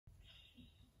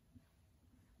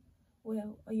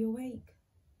Will, are you awake?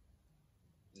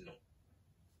 No.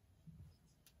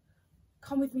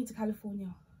 Come with me to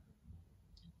California.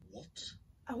 What?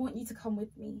 I want you to come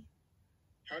with me.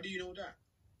 How do you know that?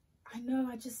 I know,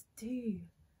 I just do.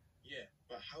 Yeah,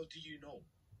 but how do you know?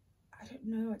 I don't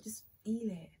know, I just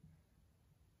feel it.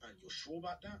 And you're sure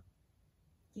about that?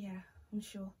 Yeah, I'm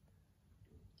sure.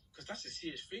 Because that's a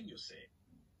serious thing you're saying.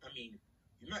 I mean,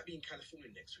 you might be in California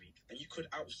next week and you could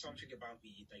out something about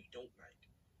me that you don't like.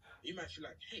 You might feel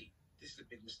like, hey, this is a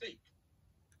big mistake.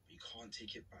 But you can't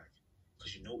take it back.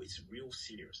 Because you know it's real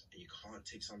serious and you can't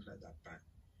take something like that back.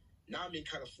 Now I'm in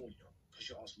California because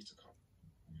you asked me to come.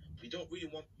 But you don't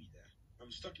really want me there. I'm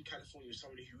stuck in California with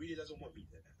somebody who really doesn't want me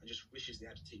there and just wishes they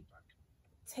had a take back.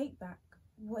 Take back?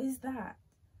 What is that?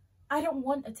 I don't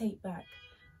want a take back.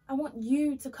 I want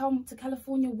you to come to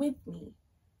California with me.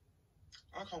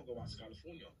 I can't go out to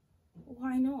California.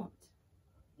 Why not?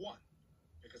 1,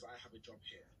 because I have a job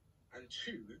here. And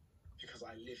 2, because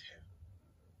I live here.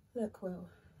 Look, Will,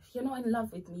 if you're not in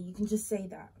love with me, you can just say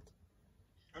that.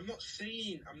 I'm not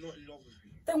saying I'm not in love with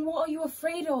you. Then what are you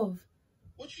afraid of?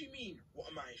 What do you mean, what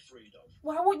am I afraid of?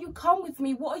 Why won't you come with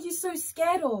me? What are you so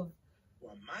scared of?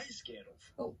 What am I scared of?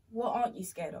 Oh, what aren't you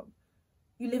scared of?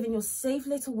 You live in your safe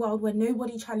little world where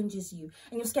nobody challenges you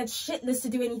and you're scared shitless to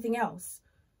do anything else.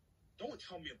 Don't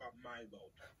tell me about my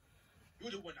world.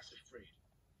 You're the one that's afraid.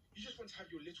 You just want to have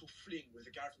your little fling with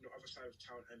a guy from the other side of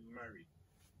town and marry.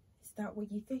 Is that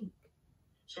what you think?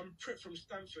 Some prick from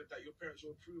Stanford that your parents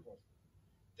will approve of.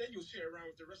 Then you'll sit around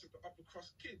with the rest of the upper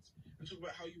class kids and talk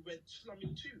about how you went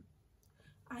slumming too.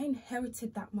 I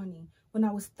inherited that money when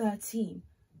I was 13,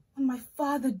 when my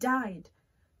father died.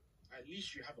 At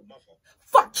least you have a mother.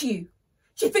 Fuck you!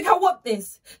 Do you think I want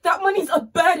this? That money's a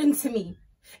burden to me.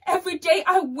 Every day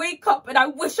I wake up and I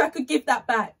wish I could give that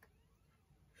back.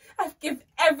 I've given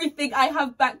everything I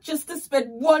have back just to spend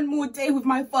one more day with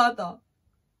my father.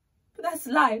 But that's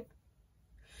life.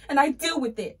 And I deal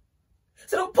with it.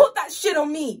 So don't put that shit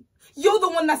on me. You're the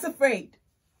one that's afraid.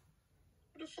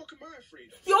 What the fuck am I afraid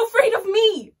of? You're afraid of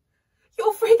me.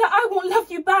 You're afraid that I won't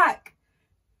love you back.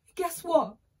 Guess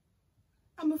what?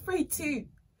 I'm afraid too.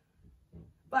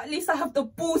 But at least I have the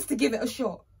balls to give it a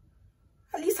shot.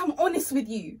 At least I'm honest with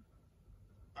you.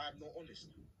 I'm not honest.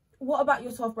 What about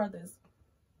your 12 brothers?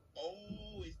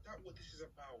 Oh, is that what this is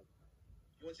about?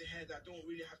 You want to hear that I don't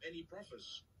really have any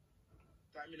brothers?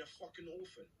 That I'm in a fucking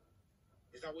orphan?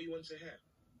 Is that what you want to hear?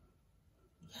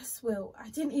 Yes, Will. I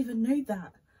didn't even know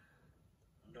that.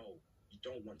 No, you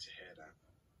don't want to hear that.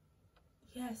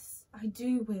 Yes, I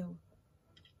do, Will.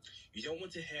 You don't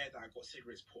want to hear that I got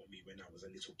cigarettes put on me when I was a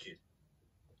little kid.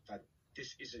 That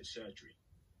this isn't surgery.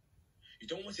 You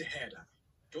don't want to hear that.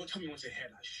 Don't tell me you want to hear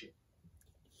that shit.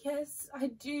 Yes, I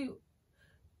do.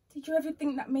 Did you ever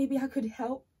think that maybe I could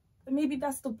help? That maybe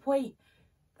that's the point.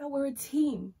 That we're a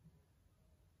team.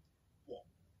 What?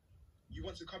 You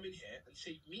want to come in here and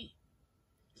save me?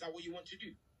 Is that what you want to do?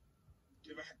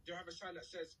 Do you have a sign that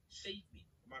says, save me,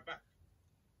 on my back?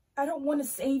 I don't want to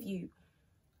save you.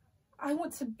 I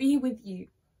want to be with you.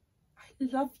 I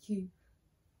love you.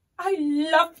 I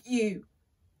love you.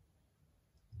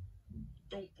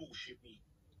 Don't bullshit me.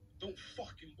 Don't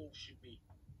fucking bullshit me.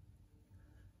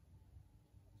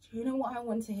 Do you know what I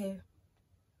want to hear?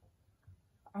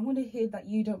 I want to hear that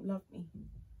you don't love me.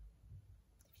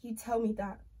 If you tell me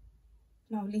that,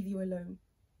 then I'll leave you alone.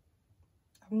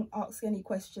 I won't ask any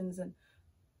questions and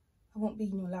I won't be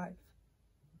in your life.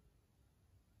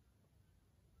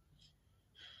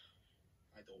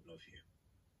 I don't love you.